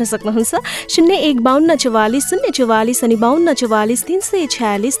आउन सक्नुहुन्छ। 01-52-44-044 अनि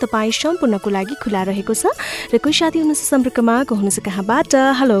 52-44-346 तपाईँ सम्पूर्णको लागि खुला रहेको छ। र कोही साथी हुनुहुन्छ सम्पर्कमा, को हुनुहुन्छ कहाँबाट?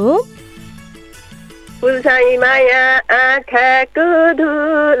 हेलो। माया आँखाको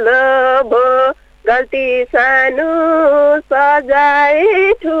धुलो भो गल्ती सानो सजाय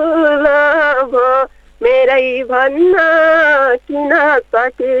ठुलो भो मेरै भन्न किन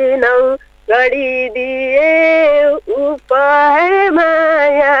सकेनौ गरिदिए उपाय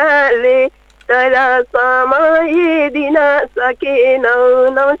मायाले तर समय दिन सकेनौ।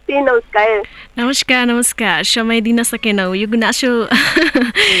 नमस्ते नमस्कार। नमस्कार नमस्कार। समय दिन सकेनौ यो गुनासो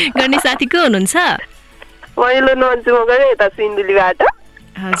गर्ने साथी को हुनुहुन्छ? मैले नन्छु मगर यता सिन्धुलीबाट।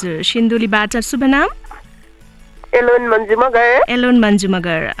 हजुर सिन्धुलीबाट। शुभ नाम? एलोन मन्जु मगर। एलोन मन्जु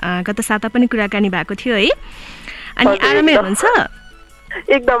मगर। गत साता पनि कुराकानी भएको थियो है। अनि आरामै हुनुहुन्छ?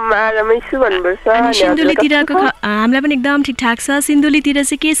 एकदम आरामै छु भन्नुपर्छ। अनि सिन्धुलीतिरको हामीलाई पनि एकदम ठिकठाक छ। सिन्धुलीतिर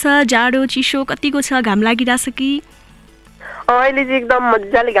चाहिँ के छ? जाडो चिसो कतिको छ? घाम लागिरहेछ कि? अहिले चाहिँ एकदम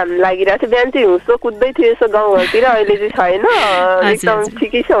मजाले घाम लागिरहेको छ। बिहान चाहिँ हुसो कुद्दै थियो यसो गाउँहरूतिर, अहिले चाहिँ छैन। एकदम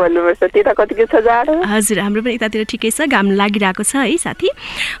ठिकै छ भन्नुपर्छ। त्यता कतिको छ जाडो? हजुर हाम्रो पनि यतातिर ठिकै छ, घाम लागिरहेको छ है साथी।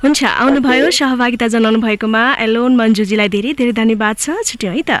 हुन्छ आउनुभयो, सहभागिता जनाउनु भएकोमा एलोन मन्जुजीलाई धेरै धेरै धन्यवाद छ।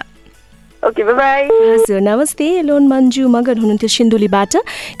 छुट्यौँ है त। Okay bye bye. हजुर नमस्ते। एलोन मन्जु मगर हुनुहुन्थ्यो सिन्धुलीबाट।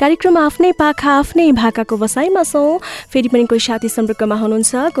 कार्यक्रम आफ्नै पाखा आफ्नै भाकाको बसाइमा छौँ। फेरि पनि कोही साथी सम्पर्कमा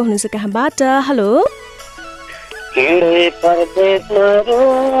हुनुहुन्छ। को हुनुहुन्छ कहाँबाट? हेलो। हिँडे परदेशमा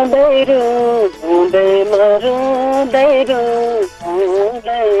रुँदै रुँदैमा रुँदै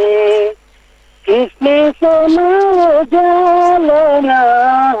रुँदै किसमिसमा उज्यालो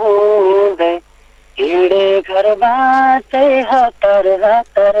नहुँदै हिँडे घरबाटै हतार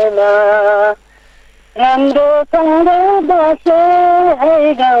हतारमा राम्रोसँग बसे है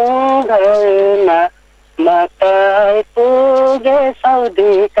गाउँ घरमा माता आइपुगे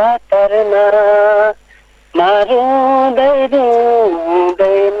सौदी कातरमा रुँदै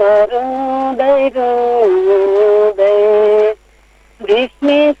रुँदै रुँदै रुँदै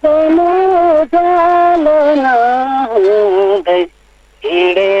भीष्मिसम्म उज्यालो नहुँदै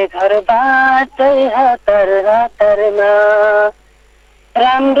हिँडे घरबाटै हतार हतारमा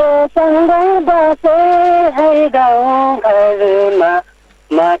राम्रोसँग बसे है गाउँ घरमा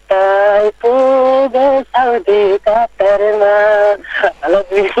माता आइपुगे सौदी कातरमा।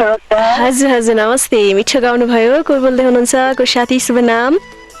 हजुर हजुर नमस्ते। मिठो गाउनुभयो। को बोल्दै हुनुहुन्छ? को साथी? शुभ नाम?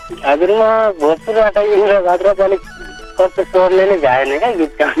 हजुर म भोजपुरबाट इन्द्र भद्रपाली कस्तो स्वरले नै गाएन क्या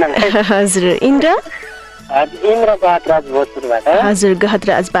गीत गाउन। हजुर इन्द्र? इन्द्र गहतराज भोजपुरबाट। हजुर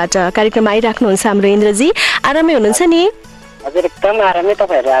गहतराजबाट कार्यक्रम आइराख्नुहुन्छ हाम्रो इन्द्रजी। आरामै हुनुहुन्छ नि? हजुर एकदम आरामै।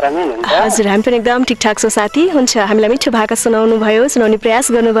 तपाईहरु आरामै हुनुहुन्छ? हजुर हामी पनि एकदम ठिकठाक छौँ साथी। हुन्छ हामीलाई मिठो भाका सुनाउनु भयो, सुनाउने प्रयास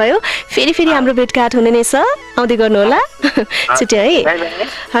गर्नुभयो। फेरि फेरि हाम्रो भेटघाट हुने नै छ, आउँदै गर्नु होला। छुट्यो है।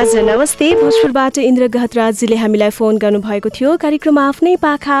 हजुर नमस्ते। भोजपुरबाट इन्द्र गहतराजजीले हामीलाई फोन गर्नुभएको थियो। कार्यक्रम आफ्नै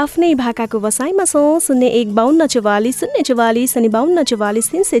पाखा आफ्नै भाकाको बसाइमा छौँ। 015244 अनि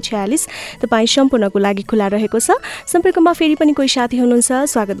 5244 तपाईँ सम्पूर्णको लागि खुला रहेको छ। सम्पर्कमा फेरि पनि कोही साथी हुनुहुन्छ,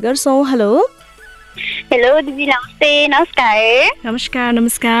 स्वागत गर्छौँ। हेलो। हेलो दिदी नमस्ते। नमस्कार। नमस्कार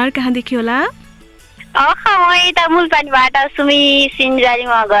नमस्कार। कहाँदेखि होला? यता मुलपानीबाट सुमी सिन्जाली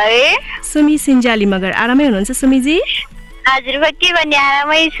मगर। सुमी सिन्जाली मगर। आरामै हुनुहुन्छ सुमीजी? हजुर के भन्ने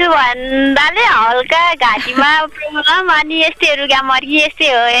आरामै छु भन्दाले हल्का घाँटीमा प्रब्लम अनि यस्तैहरू गामर्की यस्तै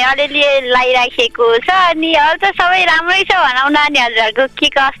हो अलिअलि लगाइराखेको छ। अनि अरू त सबै राम्रै छ भनौँ न। अनि हजुरहरूको के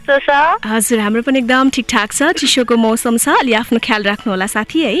कस्तो छ? हजुर हाम्रो पनि एकदम ठिकठाक छ। चिसोको मौसम छ, अलि आफ्नो ख्याल राख्नु होला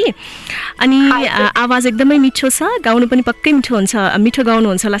साथी है। अनि आवाज एकदमै मिठो छ, गाउनु पनि पक्कै मिठो हुन्छ। मिठो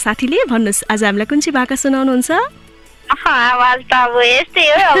गाउनुहुन्छ होला साथीले। भन्नुहोस् आज हामीलाई कुन चाहिँ भाका सुनाउनुहुन्छ? आवाज त अब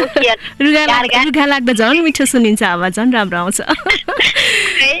यस्तै हो। रुगा लाग्दा झन् मिठो सुनिन्छ, आवाज झन् राम्रो आउँछ।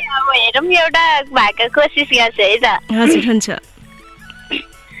 अब हेरौँ एउटा भाका कोसिस गर्छु है त। हजुर हुन्छ।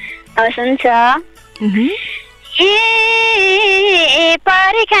 हुन्छ। ए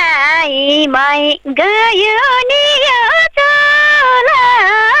पर्खाइमै गयो नि चोला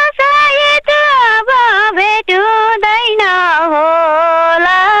सायद अब भेटुँदैन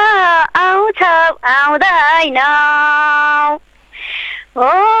होला आउँछ आउँदैन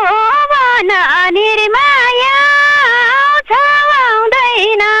हो भन निर्माया आउँछ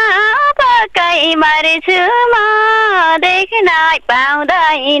आउँदैन पक्कै मर्छु म देख्न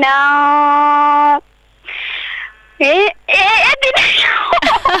पाउँदैन।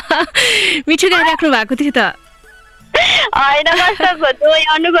 मिठो गाइराख्नु भएको थियो त। होइन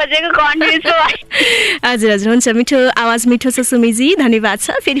हजुर हजुर हुन्छ। मिठो आवाज मिठो छ सुमीजी, धन्यवाद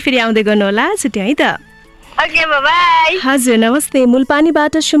छ। फेरि फेरि आउँदै गर्नु होला। छुट्यो है त। Okay by. हजुर नमस्ते।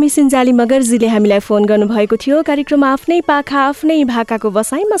 मूलपानीबाट सुमी सिन्जाली मगरजीले हामीलाई फोन गर्नुभएको थियो। कार्यक्रममा आफ्नै पाखा आफ्नै भाकाको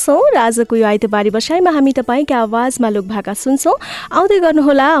बसाइमा छौँ र आजको यो आइतबारी बसाइमा हामी तपाईँका आवाजमा लोक भाका सुन्छौँ। आउँदै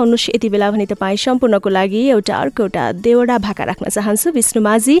गर्नुहोला। आउनुहोस् यति बेला भने तपाईँ सम्पूर्णको लागि अर्को एउटा देवडा भाका राख्न चाहन्छु। विष्णु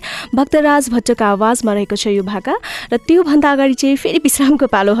माझी भक्तराज भट्टको आवाजमा रहेको छ यो भाका र त्योभन्दा अगाडि चाहिँ फेरि विश्रामको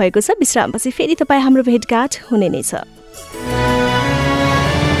पालो भएको छ। विश्रामपछि फेरि तपाईँ हाम्रो भेटघाट हुने नै छ।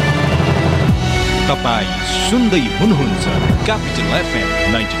 तपाईं सुन्दै हुनुहुन्छ क्यापिटल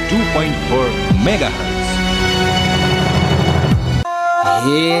एफएम 92.4 मेगाहर्ट्ज।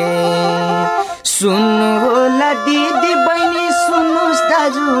 हे सुन्नु होला दिदी बहिनी, सुन्नुस्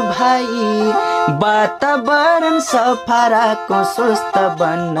दाजु भाइ, वातावरण सफा राखौँ स्वस्थ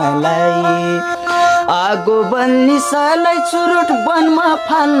बन्नलाई। आगो बल्निसलाई चुरुट वनमा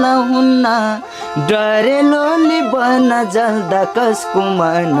फाल्न हुन्न, डरेलोले बन जल्दा कसको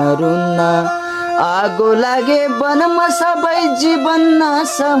मन रुन्न। आगो लागे वनमा सबै जीवन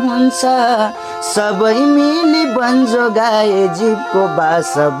नाश हुन्छ, सबै मिली वन जोगाए जीवको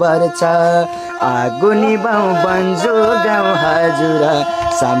बास बढ्छ। आगो निभाउ वन जोगाउ हजुर,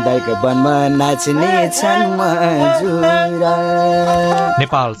 सामुदायिक वनमा नाच्ने छन् मजुर।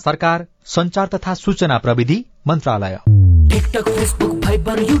 नेपाल सरकार सञ्चार तथा सूचना प्रविधि मन्त्रालय। टिकटक फेसबुक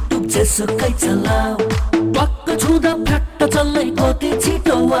भाइबर युट्युब जेसुकै चलाऊ, पक्क छुँदा फ्याक्ट चल्दै कति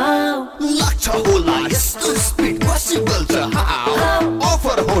छिटो वाउ। लाग्छ होला यस्तो स्पिड पोसिबल त हाउ,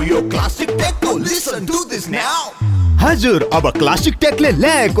 अफर हो यो classic टेकको, listen to this now. हजुर अब क्लासिक टेकले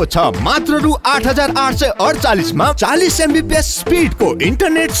ल्याएको छ मात्र रु 8848 मा 40 MBPS स्पिडको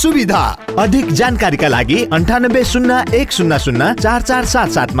इन्टरनेट सुविधा। अधिक जानकारीका लागि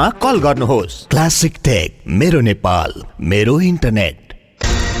 9801004477 मा कल गर्नुहोस्। क्लासिक टेक, मेरो नेपाल मेरो इन्टरनेट।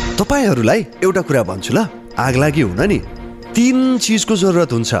 तपाईहरुलाई एउटा कुरा भन्छु ल, आगलागी हुन नि 3 चीजको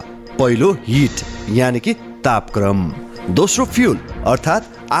जरुरत हुन्छ। पहिलो हिट यानी कि तापक्रम, दोस्रो फ्युल अर्थात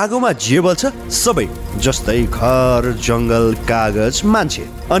आगोमा जे बल्छ सबै, जस्तै घर जंगल कागज मान्छे,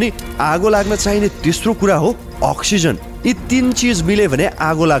 अनि आगो लाग्न चाहिने तेस्रो कुरा हो अक्सिजन। यी 3 चीज मिले भने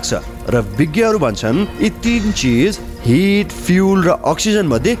आगो लाग्छ र विज्ञहरू भन्छन् यी 3 चीज हिट फ्युल र अक्सिजन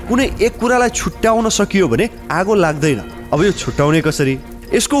मध्ये कुनै एक कुरालाई छुट्याउन सकियो भने आगो लाग्दैन। अब यो छुट्याउने कसरी?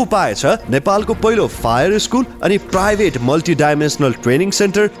 यसको उपाय छ नेपालको पहिलो फायर स्कुल अनि private multi dimensional training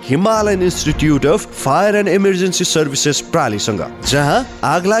centre Himalayan institute of fire and emergency services प्रालीसँग, जहाँ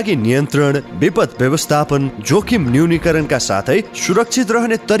आगलागी नियन्त्रण, विपद व्यवस्थापन, जोखिम न्यूनीकरणका साथै सुरक्षित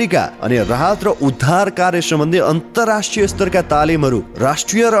रहने तरिका अनि राहत र उद्धार कार्य सम्बन्धी अन्तर्राष्ट्रिय स्तरका तालिमहरू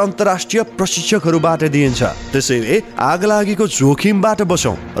राष्ट्रिय र अन्तर्राष्ट्रिय प्रशिक्षकहरूबाट दिइन्छ। त्यसैले आगलागीको जोखिमबाट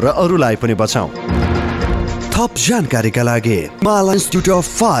बचौं र अरूलाई पनि बचाउँ। थप जानकारीका लागि Himalayan institute of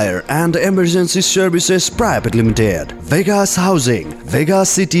fire and emergency services private limited, Vegas housing, Vegas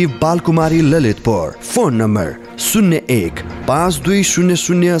city, Balkumari, Lalitpur. Phone number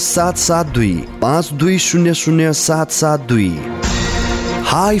 0152000772 52000772।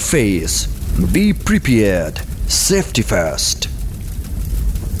 High face, be prepared, safety first.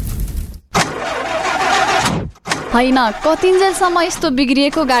 होइन, कतिन्जेलसम्म यस्तो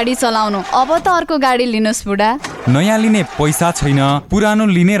बिग्रिएको गाडी चलाउनु? अब त अर्को गाडी लिनुहोस् बुढा। नयाँ लिने पैसा छैन, पुरानो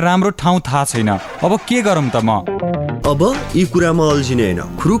लिने राम्रो ठाउँ थाहा छैन, अब के गरौँ त म? अब यी कुरामा अल्झिने होइन,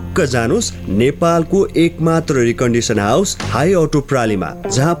 खुरुक्क जानुस् नेपालको एकमात्र रिकन्डिसन हाउस हाई अटो प्रालीमा,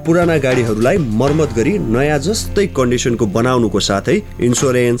 जहाँ पुराना गाडीहरूलाई मर्मत गरी नयाँ जस्तै कन्डिसनको बनाउनुको साथै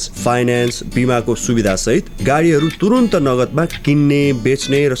इन्स्योरेन्स, फाइनान्स, बिमाको सुविधा सहित गाडीहरू तुरुन्त नगदमा किन्ने,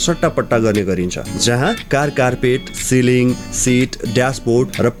 बेच्ने र सट्टापट्टा गर्ने गरिन्छ। जहाँ car carpet, ceiling, seat, dashboard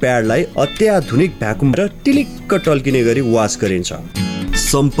र प्याडलाई अत्याधुनिक भ्याकुम र टिलिक्क टल्किने गरी वास गरिन्छ।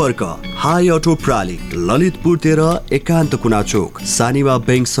 सम्पर्क high auto प्राली, Lalitpur 13 Ekanta Kuna Chowk, Sanima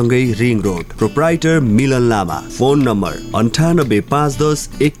bank सँगै ring road. Proprietor Milan Lama. Phone number 985110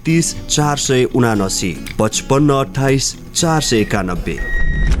 31 479 55 28 491।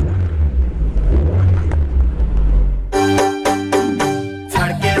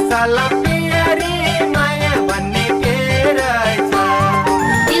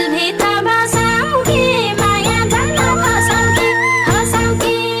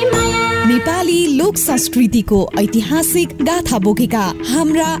 संस्कृतिको ऐतिहासिक गाथा बोकेका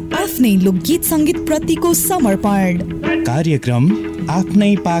हाम्रा आफ्नै लोकगीत संगीत प्रतिको समर्पण। कार्यक्रम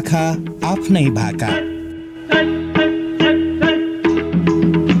आफ्नै पाखा आफ्नै भाका।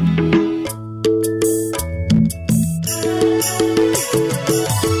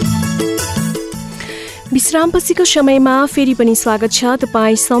 विश्रामपछिको समयमा फेरि पनि स्वागत छ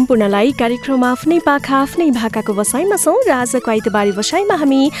तपाईँ सम्पूर्णलाई कार्यक्रम आफ्नै पाखा आफ्नै भाकाको बसाइमा छौँ र आजको आइतबारी बसाइमा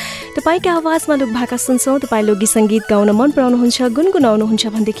हामी तपाईँका आवाजमा लोक भाका सुन्छौँ। तपाईँ लोकगीत सङ्गीत गाउन मन पराउनुहुन्छ, गुनगुनाउनुहुन्छ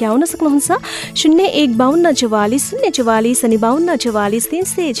भनेदेखि आउन सक्नुहुन्छ 015244 044 अनि 5244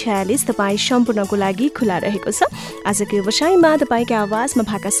 346 तपाईँ सम्पूर्णको लागि खुला रहेको छ। आजको यो बसाइमा तपाईँका आवाजमा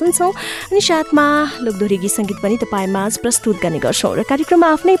भाका सुन्छौँ अनि साथमा लोकदोहोरी गीत सङ्गीत पनि तपाईँ माझ प्रस्तुत गर्ने गर्छौँ र कार्यक्रममा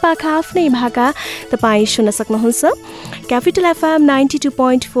आफ्नै पाखा आफ्नै भाका तपाईँ सुन्न सक्नुहुन्छ। क्यापिटल एफएम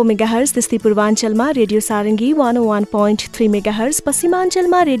 92.4 मेगाहर्ज, त्यस्तै पूर्वाञ्चलमा रेडियो सारङ्गी 101.3 मेगाहर्ज,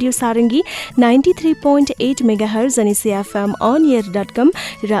 पश्चिमाञ्चलमा रेडियो सारङ्गी 93.8 मेगाहर्ज अनि cfmonyear.com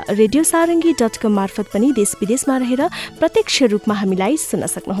र रेडियो सारङ्गी.com मार्फत पनि देश विदेशमा रहेर प्रत्यक्ष रूपमा हामीलाई सुन्न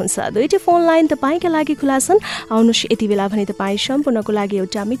सक्नुहुन्छ। दुईटै फोन लाइन तपाईँका लागि खुला छन्। आउनुहोस् यति बेला भने तपाईँ सम्पूर्णको लागि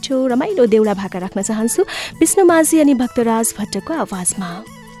एउटा मिठो रमाइलो देउडा भाका राख्न चाहन्छु विष्णु माझी अनि भक्तराज भट्टको आवाजमा।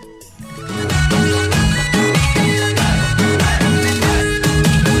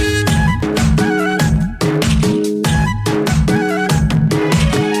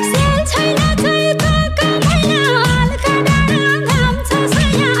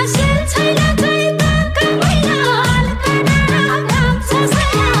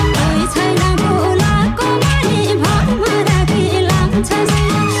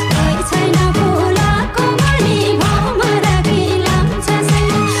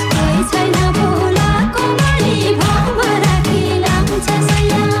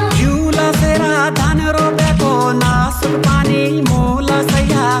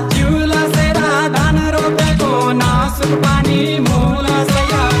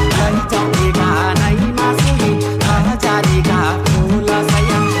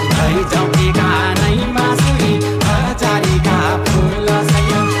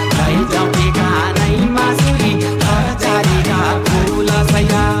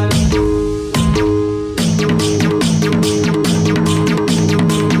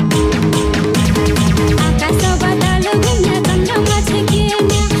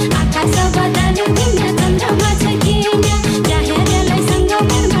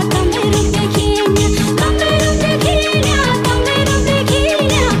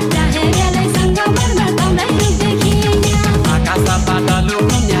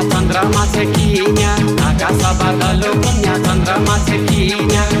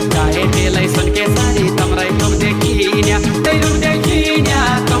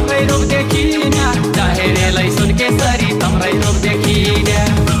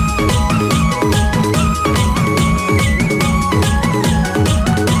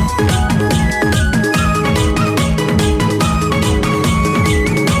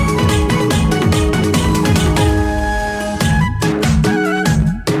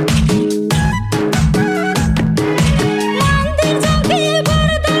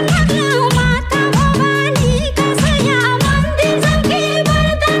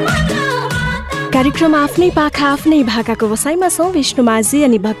 कार्यक्रम आफ्नै पाखा आफ्नै भाकाको बसाइमा छौँ। विष्णु माझी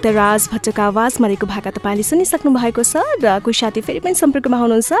अनि भक्तराज भट्टको आवाजमा रहेको भाका तपाईँले सुनिसक्नु भएको छ र कोही साथी फेरि पनि सम्पर्कमा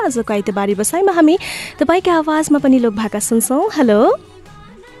हुनुहुन्छ। आजको आइतबारी बसाइमा हामी तपाईँको आवाजमा पनि लोक भाका सुन्छौँ। हेलो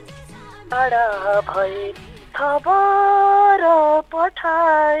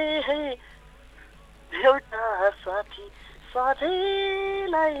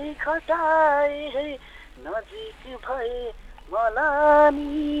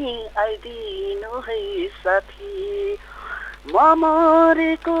मलानी आइदिनु है साथी, म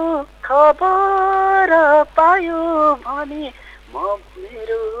मरेको खबर पायो भने म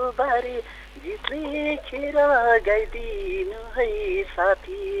मेरो बारे गीत लेखेर गाइदिनु है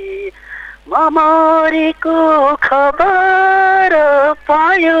साथी, म मरेको खबर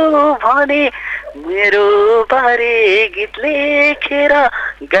पायो भने मेरो बारे गीत लेखेर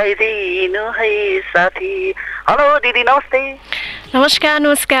गाइदिनु है साथी। हेलो दिदी नमस्ते। नमस्कार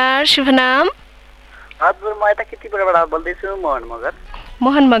नमस्कार, शुभ नाम? हजुर म यता किर्तिपुरबाट बोल्दैछु, मोहन मगर।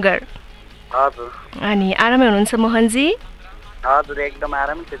 मोहन मगर, हजुर। अनि आरामै हुनुहुन्छ मोहनजी? हजुर एकदम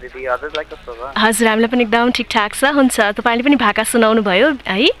आरामै छ दिदी, हजुरलाई कस्तो छ? हजुर हामीलाई पनि एकदम ठिकठाक छ। हुन्छ तपाईँले पनि भाका सुनाउनु भयो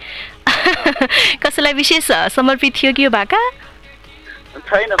है? कसैलाई विशेष समर्पित थियो कि यो भाका?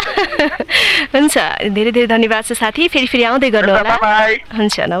 छैन। हुन्छ, धेरै धेरै धन्यवाद छ साथी, फेरि आउँदै गर्नु होला।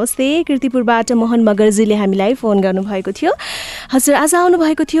 हुन्छ नमस्ते। कीर्तिपुरबाट मोहन मगरजीले हामीलाई फोन गर्नुभएको थियो। हजुर आज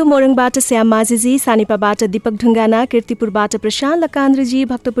आउनुभएको थियो मोरङबाट श्याम माझीजी, सानेपाबाट दीपक ढुङ्गाना, कीर्तिपुरबाट प्रशान्त लकान्द्रजी,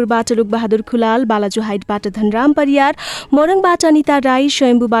 भक्तपुरबाट लोकबहादुर खुलाल, बालाजु हाइटबाट धनराम परियार, मोरङबाट अनिता राई,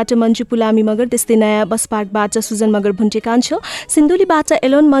 स्वयम्बुबाट मन्जु पुलामी मगर, त्यस्तै नयाँ बसपार्कबाट सुजन मगर भुन्टे कान्छो, सिन्धुलीबाट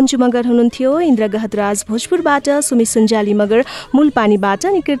एलोन मन्जु मगर हुनुहुन्थ्यो, इन्द्र गहतराज भोजपुरबाट सुमी सुन्जाली मगर, मूलपानीबाट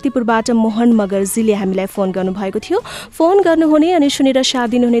अनि कीर्तिपुरबाट मोहन मगरजीले हामीलाई फोन गर्नुभएको थियो। फोन गर्नुहुने अनि सुनेर साथ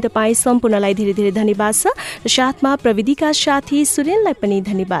दिनुहुने तपाईँ सम्पूर्णलाई धेरै धेरै धन्यवाद छ र साथमा प्रविधिका साथी सुरेनलाई पनि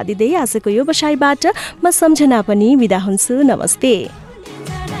धन्यवाद दिँदै आजको यो बसाइबाट म सम्झना पनि बिदा हुन्छु। नमस्ते।